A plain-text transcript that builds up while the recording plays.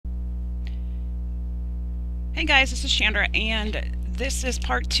Hey guys, this is Chandra, and this is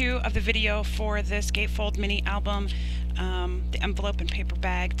part 2 of the video for this Gatefold mini album, the envelope and paper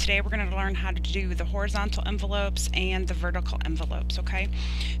bag. Today we're going to learn how to do the horizontal envelopes and the vertical envelopes, okay?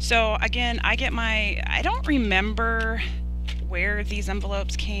 So again, I don't remember where these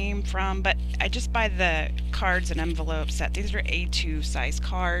envelopes came from, but I just buy the cards and envelope set. These are A2 size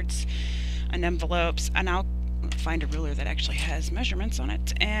cards and envelopes, and I'll find a ruler that actually has measurements on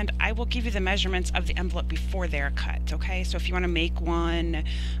it, and I will give you the measurements of the envelope before they're cut, okay? So if you want to make one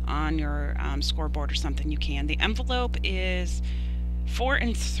on your scoreboard or something, you can. The envelope is 4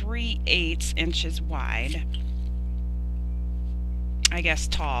 3/8 inches wide. I guess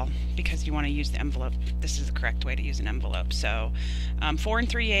tall, because you want to use the envelope. This is the correct way to use an envelope. So 4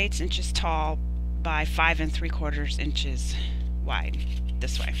 3/8 inches tall by 5 3/4 inches wide,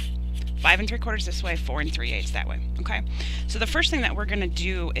 this way. 5 3/4 this way, 4 3/8 that way, okay? So the first thing that we're going to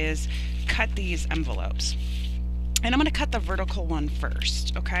do is cut these envelopes. And I'm going to cut the vertical one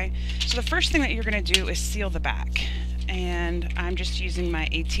first, okay? So the first thing that you're going to do is seal the back. And I'm just using my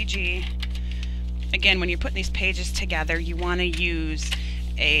ATG. Again, when you're putting these pages together, you want to use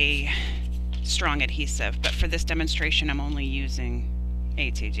a strong adhesive, but for this demonstration, I'm only using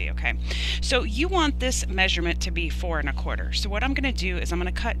ATG, okay? So you want this measurement to be 4 1/4. So what I'm going to do is I'm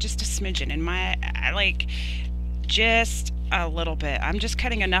going to cut just a smidgen, and I like just a little bit. I'm just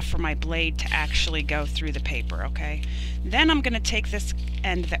cutting enough for my blade to actually go through the paper, okay? Then I'm going to take this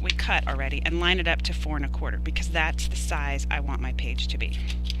end that we cut already and line it up to 4 1/4, because that's the size I want my page to be,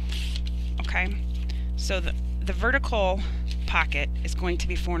 okay? So the vertical pocket is going to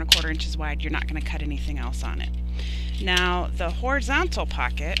be 4 1/4 inches wide. You're not going to cut anything else on it. Now the horizontal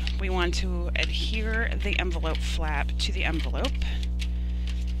pocket, we want to adhere the envelope flap to the envelope.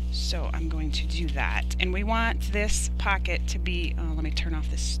 So I'm going to do that. And we want this pocket to be, let me turn off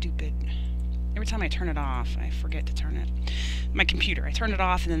this stupid, every time I turn it off, I forget to turn it. My computer, I turn it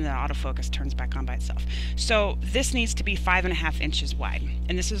off and then the autofocus turns back on by itself. So this needs to be 5 1/2 inches wide,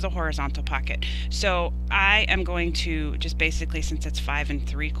 and this is the horizontal pocket. So I am going to just basically, since it's 5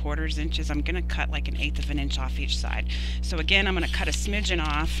 3/4 inches, I'm going to cut like 1/8 of an inch off each side. So again, I'm going to cut a smidgen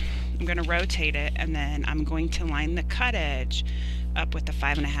off, I'm going to rotate it, and then I'm going to line the cut edge up with the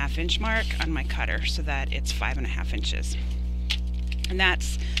 5 1/2 inch mark on my cutter so that it's 5 1/2 inches. And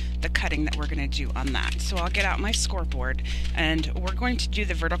that's the cutting that we're going to do on that. So I'll get out my scoreboard, and we're going to do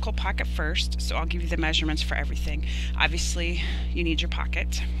the vertical pocket first. So I'll give you the measurements for everything. Obviously, you need your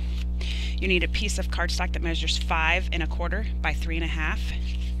pocket. You need a piece of cardstock that measures 5 1/4 by 3 1/2.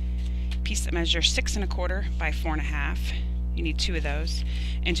 Piece that measures 6 1/4 by 4 1/2. You need 2 of those,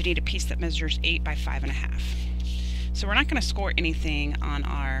 and you need a piece that measures 8 by 5 1/2. So we're not going to score anything on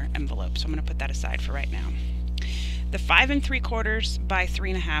our envelope, so I'm going to put that aside for right now. The 5 3/4 by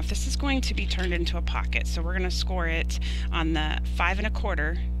 3 1/2, this is going to be turned into a pocket. So we're going to score it on the 5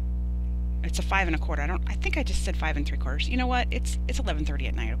 1/4. It's a 5 1/4. I think I just said 5 3/4. You know what? It's 11:30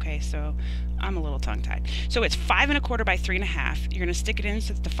 at night, okay? So I'm a little tongue-tied. So it's 5 1/4 by 3 1/2. You're going to stick it in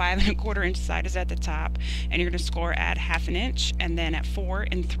so that the 5 1/4 inch side is at the top, and you're going to score at 1/2 inch and then at 4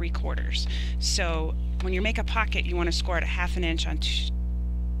 3/4. So when you make a pocket, you want to score at 1/2 inch on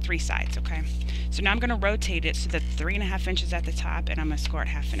 3 sides, okay? So now I'm going to rotate it so that 3 1/2 inches at the top, and I'm going to score at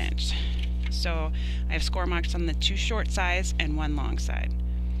 1/2 inch. So I have score marks on the 2 short sides and 1 long side.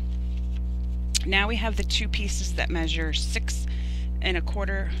 Now we have the 2 pieces that measure 6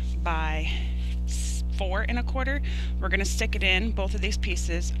 1/4 by 4 1/4. We're going to stick it in, both of these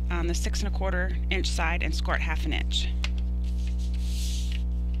pieces, on the 6 1/4 inch side and score at 1/2 inch.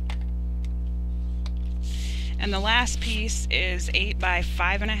 And the last piece is 8 by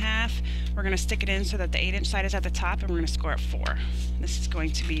 5 1/2. We're going to stick it in so that the 8 inch side is at the top, and we're going to score at 4. This is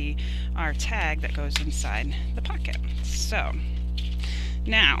going to be our tag that goes inside the pocket. So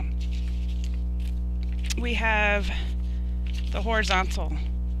now we have the horizontal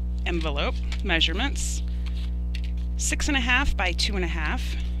envelope measurements: 6 1/2 by 2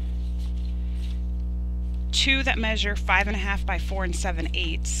 1/2. 2 that measure 5 1/2 by 4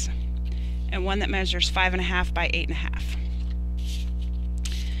 7/8. And 1 that measures 5 1/2 by 8 1/2.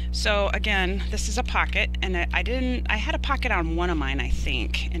 So again, this is a pocket, and I had a pocket on one of mine, I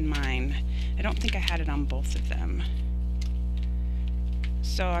think, in mine. I don't think I had it on both of them.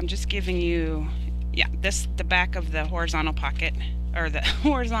 So I'm just giving you, yeah, the back of the horizontal pocket, or the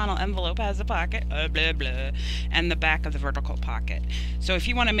horizontal envelope has a pocket, blah, blah, and the back of the vertical pocket. So if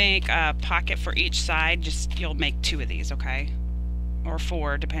you want to make a pocket for each side, you'll make 2 of these, okay? or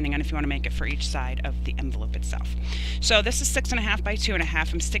 4, depending on if you want to make it for each side of the envelope itself. So this is 6.5 by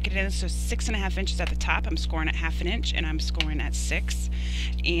 2.5. I'm sticking it in, so 6.5 inches at the top. I'm scoring at 1/2 inch, and I'm scoring at 6.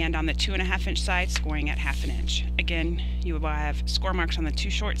 And on the 2.5 inch side, scoring at 1/2 inch. Again, you will have score marks on the 2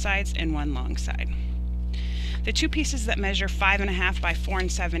 short sides and 1 long side. The 2 pieces that measure 5.5 by 4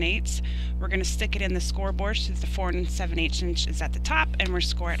 7/8, we're going to stick it in the scoreboard so that the 4 7/8 inch is at the top, and we're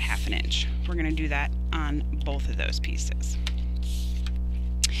score at 1/2 inch. We're going to do that on both of those pieces.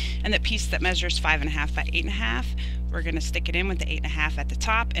 And the piece that measures 5.5 by 8.5, we're going to stick it in with the 8.5 at the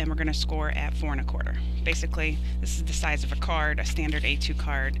top, and we're going to score at 4 1/4. Basically, this is the size of a card, a standard A2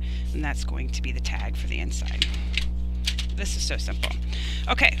 card, and that's going to be the tag for the inside. This is so simple.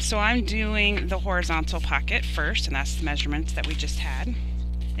 Okay, so I'm doing the horizontal pocket first, and that's the measurements that we just had.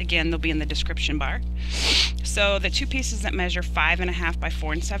 Again, they'll be in the description bar. So the 2 pieces that measure 5.5 by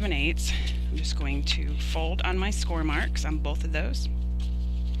 4 7/8, I'm just going to fold on my score marks on both of those.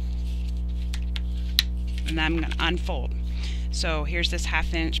 And then I'm going to unfold. So here's this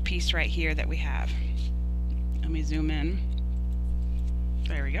 1/2 inch piece right here that we have. Let me zoom in.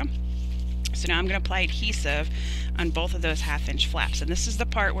 There we go. So now I'm going to apply adhesive on both of those 1/2 inch flaps. And this is the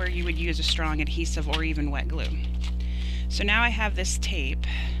part where you would use a strong adhesive or even wet glue. So now I have this tape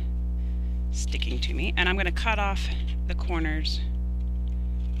sticking to me, and I'm going to cut off the corners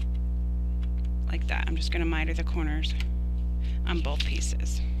like that. I'm just going to miter the corners on both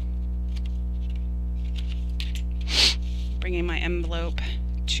pieces. Bringing my envelope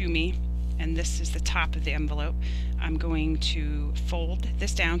to me, and this is the top of the envelope. I'm going to fold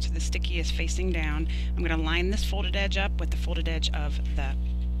this down so the sticky is facing down. I'm going to line this folded edge up with the folded edge of the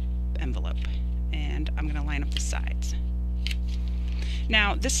envelope, and I'm going to line up the sides.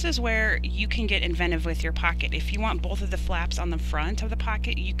 Now this is where you can get inventive with your pocket. If you want both of the flaps on the front of the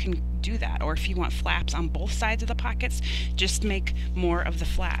pocket, you can do that, or if you want flaps on both sides of the pockets, just make more of the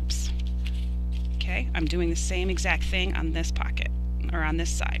flaps. Okay, I'm doing the same exact thing on this pocket, or on this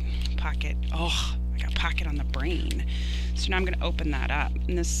side. Pocket, oh, I got pocket on the brain. So now I'm going to open that up.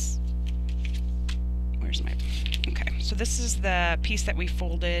 And this, where's my, okay, so this is the piece that we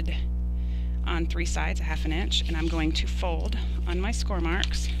folded on 3 sides, 1/2 inch, and I'm going to fold on my score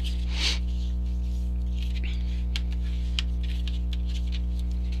marks.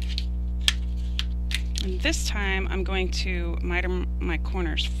 And this time I'm going to miter my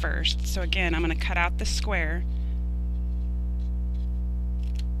corners first. So again, I'm going to cut out the square.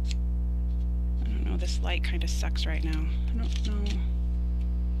 I don't know, this light kind of sucks right now. I don't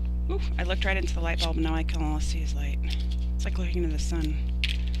know. Ooh, I looked right into the light bulb, and now I can only see his light. It's like looking into the sun.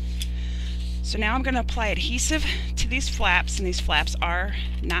 So now I'm going to apply adhesive to these flaps, and these flaps are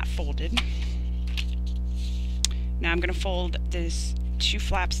not folded. Now I'm going to fold these 2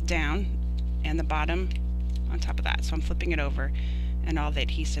 flaps down and the bottom on top of that. So I'm flipping it over, and all the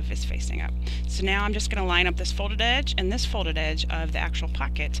adhesive is facing up. So now I'm just going to line up this folded edge and this folded edge of the actual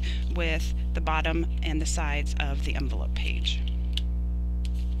pocket with the bottom and the sides of the envelope page.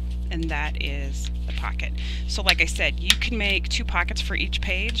 And that is the pocket. So like I said, you can make 2 pockets for each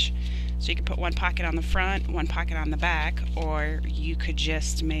page. So you can put 1 pocket on the front, 1 pocket on the back, or you could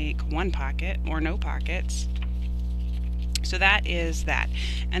just make 1 pocket or no pockets. So that is that.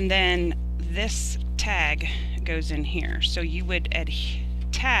 And then this tag goes in here. So you would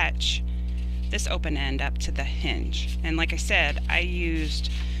attach this open end up to the hinge. And like I said, I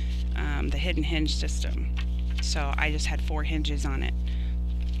used the hidden hinge system. So I just had 4 hinges on it.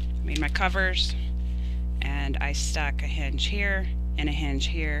 I made my covers, and I stuck a hinge here and a hinge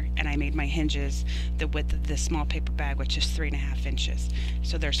here, and I made my hinges the width of this small paper bag, which is 3.5 inches.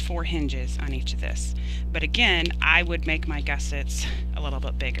 So there's 4 hinges on each of this. But again, I would make my gussets a little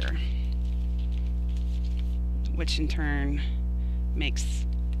bit bigger, which in turn makes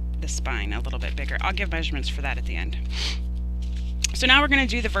the spine a little bit bigger. I'll give measurements for that at the end. So now we're going to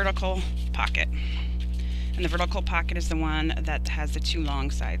do the vertical pocket. And the vertical pocket is the one that has the 2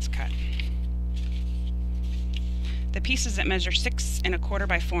 long sides cut. The pieces that measure 6 1/4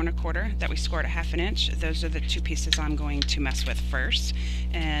 by 4 1/4 that we scored at 1/2 inch, those are the 2 pieces I'm going to mess with first.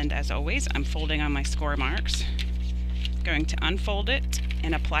 And as always, I'm folding on my score marks. Going to unfold it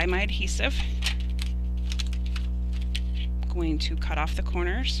and apply my adhesive. Going to cut off the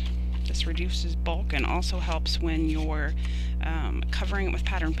corners. This reduces bulk and also helps when you're covering it with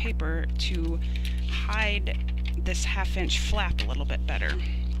pattern paper to hide this 1/2 inch flap a little bit better.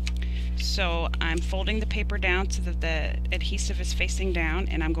 So I'm folding the paper down so that the adhesive is facing down,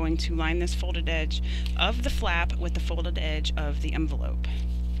 and I'm going to line this folded edge of the flap with the folded edge of the envelope.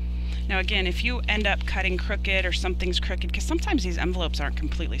 Now again, if you end up cutting crooked or something's crooked, because sometimes these envelopes aren't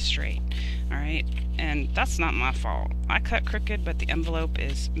completely straight, alright, and that's not my fault. I cut crooked, but the envelope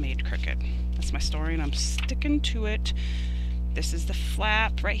is made crooked. That's my story, and I'm sticking to it. This is the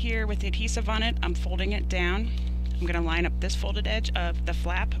flap right here with the adhesive on it. I'm folding it down. I'm going to line up this folded edge of the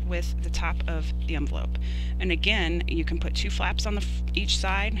flap with the top of the envelope. And again, you can put 2 flaps on each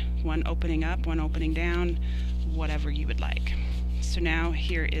side, one opening up, one opening down, whatever you would like. So now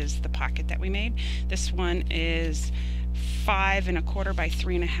here is the pocket that we made. This one is 5 1/4 by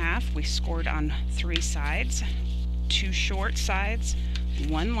 3 1/2. We scored on 3 sides, 2 short sides,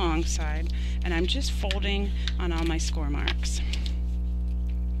 1 long side, and I'm just folding on all my score marks.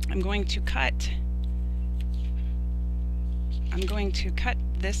 I'm going to cut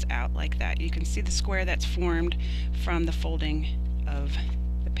this out like that. You can see the square that's formed from the folding of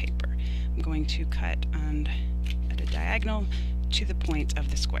the paper. I'm going to cut at a diagonal to the point of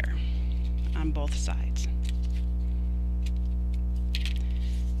the square on both sides.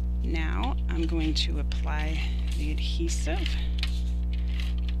 Now I'm going to apply the adhesive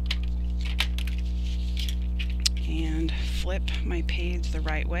and flip my page the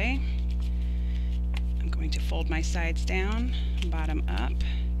right way. I'm going to fold my sides down, bottom up,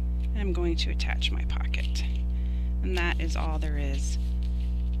 and I'm going to attach my pocket. And that is all there is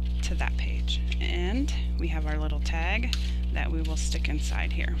to that page. And we have our little tag that we will stick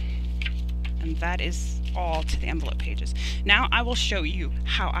inside here. And that is all to the envelope pages. Now I will show you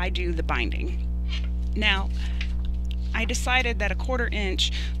how I do the binding. Now, I decided that 1/4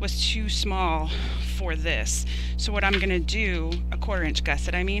 inch was too small for this. So what I'm going to do, 1/4 inch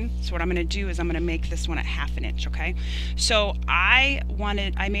gusset I mean, so what I'm going to do is I'm going to make this one at 1/2 inch, okay? So I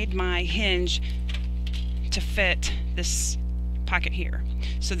made my hinge to fit this pocket here.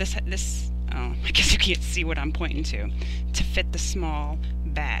 So this oh, I guess you can't see what I'm pointing to fit the small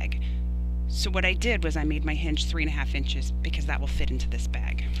bag. So what I did was I made my hinge 3 1/2 inches because that will fit into this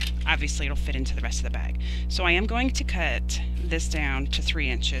bag. Obviously it'll fit into the rest of the bag. So I am going to cut this down to 3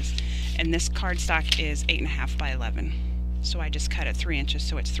 inches, and this cardstock is 8 1/2 by 11. So I just cut it 3 inches,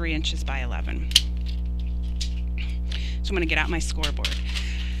 so it's 3 inches by 11. So I'm going to get out my scoreboard.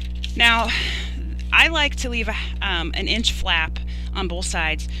 Now I like to leave an inch flap on both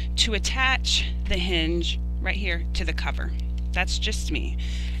sides to attach the hinge right here to the cover. That's just me.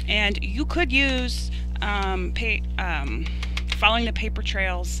 And you could use following the paper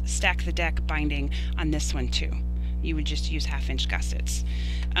trails, stack the deck binding on this one too. You would just use 1/2 inch gussets.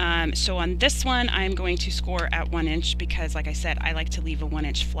 So on this one I'm going to score at 1 inch because, like I said, I like to leave a 1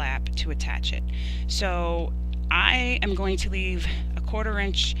 inch flap to attach it. So I am going to leave a 1/4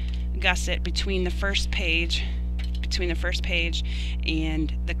 inch gusset between the first page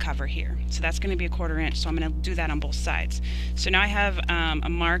and the cover here. So that's going to be a 1/4 inch, so I'm going to do that on both sides. So now I have a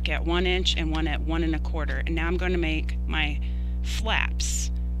mark at 1 inch and one at 1 1/4, and now I'm going to make my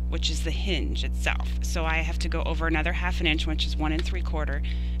flaps, which is the hinge itself. So I have to go over another 1/2 inch, which is 1 3/4,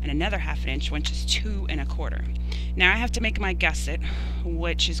 and another 1/2 inch, which is 2 1/4. Now I have to make my gusset,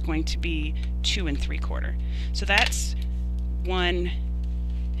 which is going to be 2 3/4. So that's one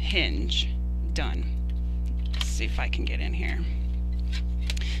hinge done. Let's see if I can get in here.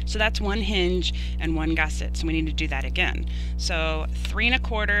 So that's one hinge and one gusset, so we need to do that again. So 3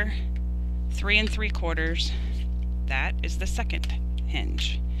 1/4, 3 3/4, that is the second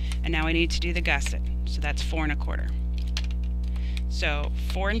hinge. And now I need to do the gusset, so that's 4 1/4. So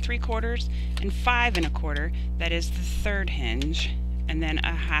 4 3/4 and 5 1/4, that is the third hinge, and then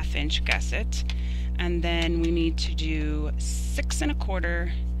a 1/2 inch gusset. And then we need to do 6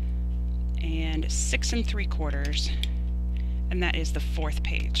 1/4 and 6 3/4, and that is the fourth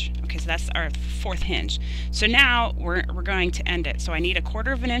page. Okay, so that's our fourth hinge. So now we're going to end it. So I need a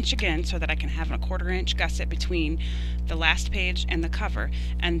 1/4 inch again so that I can have a 1/4 inch gusset between the last page and the cover,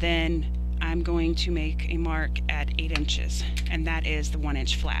 and then I'm going to make a mark at 8 inches, and that is the 1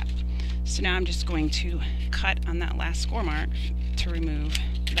 inch flap. So now I'm just going to cut on that last score mark to remove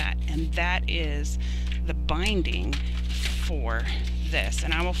that, and that is the binding for this.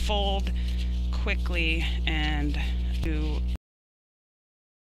 And I will fold quickly and do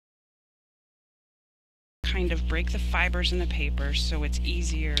kind of break the fibers in the paper so it's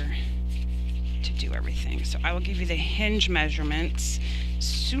easier to do everything. So I will give you the hinge measurements as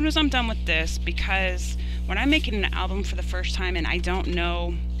soon as I'm done with this, because when I'm making an album for the first time and I don't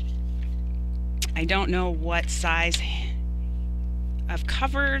know what size of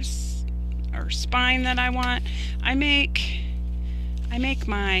covers or spine that I want, I make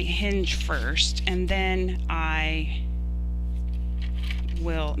my hinge first, and then I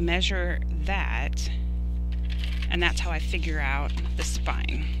will measure that, and that's how I figure out the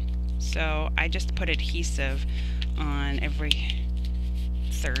spine. So I just put adhesive on every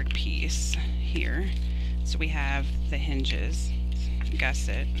third piece here. So we have the hinges,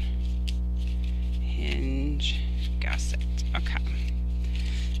 gusset, hinge, gusset. Okay.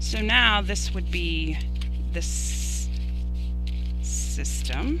 So now this would be this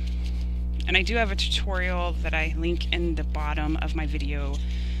system. And I do have a tutorial that I link in the bottom of my video.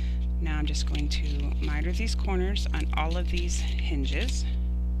 Now I'm just going to miter these corners on all of these hinges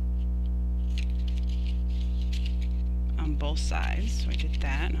on both sides. So I did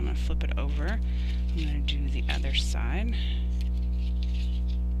that, and I'm going to flip it over. I'm going to do the other side.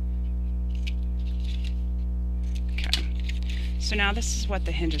 Okay. So now this is what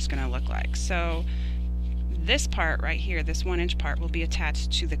the hinge is going to look like. So this part right here, this 1-inch part, will be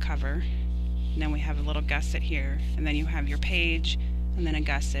attached to the cover. And then we have a little gusset here, and then you have your page, and then a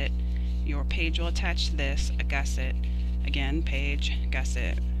gusset. Your page will attach to this, a gusset, again, page,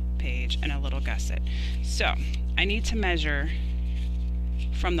 gusset, page, and a little gusset. So I need to measure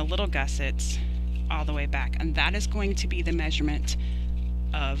from the little gussets all the way back, and that is going to be the measurement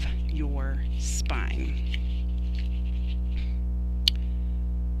of your spine.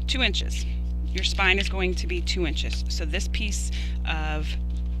 2 inches. Your spine is going to be 2 inches. So this piece of,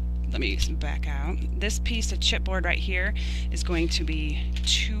 let me back out, this piece of chipboard right here is going to be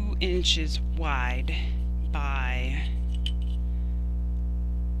 2 inches wide by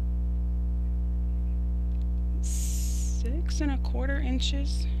 6 1/4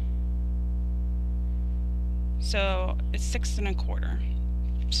 inches. So it's 6 1/4.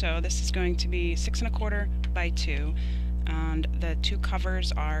 So this is going to be 6 1/4 by 2, and the two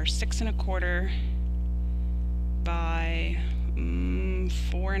covers are 6 1/4 by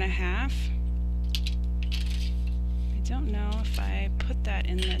 4 1/2. I don't know if I put that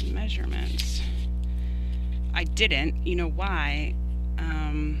in the measurements. I didn't. You know why?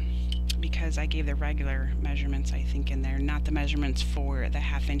 Because I gave the regular measurements, I think, in there, not the measurements for the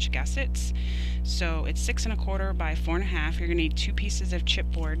 1/2-inch gussets. So it's 6 1/4 by 4 1/2. You're going to need 2 pieces of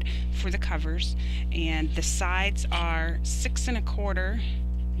chipboard for the covers, and the sides are 6 1/4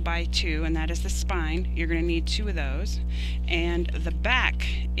 by 2, and that is the spine. You're going to need 2 of those, and the back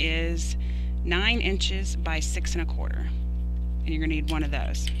is 9 inches by 6 1/4, and you're going to need 1 of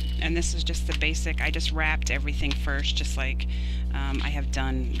those. And this is just the basic. I just wrapped everything first, just like I have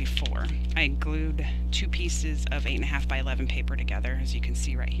done before. I glued 2 pieces of 8 1/2 by 11 paper together, as you can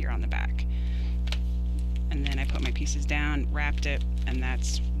see right here on the back, and then I put my pieces down, wrapped it, and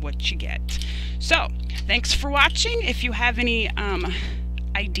that's what you get. So thanks for watching. If you have any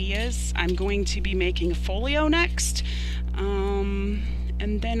ideas, I'm going to be making a folio next, and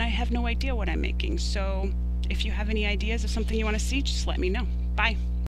then I have no idea what I'm making. So if you have any ideas of something you want to see, just let me know. Bye.